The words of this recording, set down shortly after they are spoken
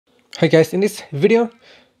Hi guys, in this video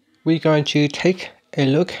we're going to take a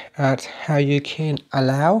look at how you can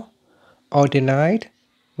allow or deny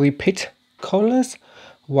repeat callers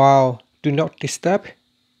while do not disturb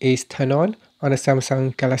is turned on the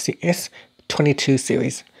Samsung Galaxy S22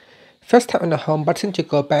 series. First, tap on the home button to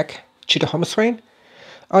go back to the home screen.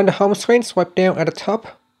 On the home screen, swipe down at the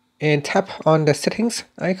top and tap on the settings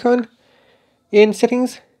icon. In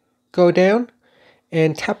settings, go down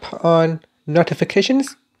and tap on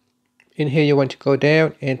notifications. In here, you want to go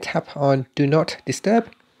down and tap on Do Not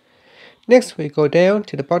Disturb. Next, we go down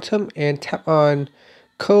to the bottom and tap on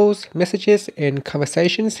Calls, Messages, and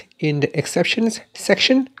Conversations in the Exceptions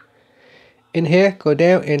section. In here, go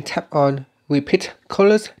down and tap on Repeat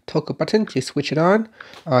Callers toggle button to switch it on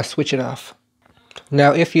or switch it off.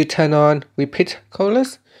 Now, if you turn on Repeat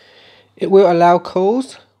Callers, it will allow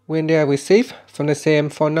calls when they are received from the same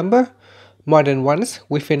phone number more than once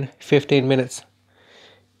within 15 minutes.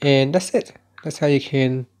 And that's it. That's how you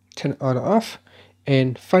can turn it on or off.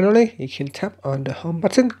 And finally, you can tap on the home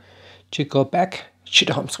button to go back to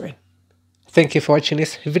the home screen. Thank you for watching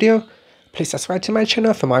this video. Please subscribe to my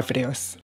channel for more videos.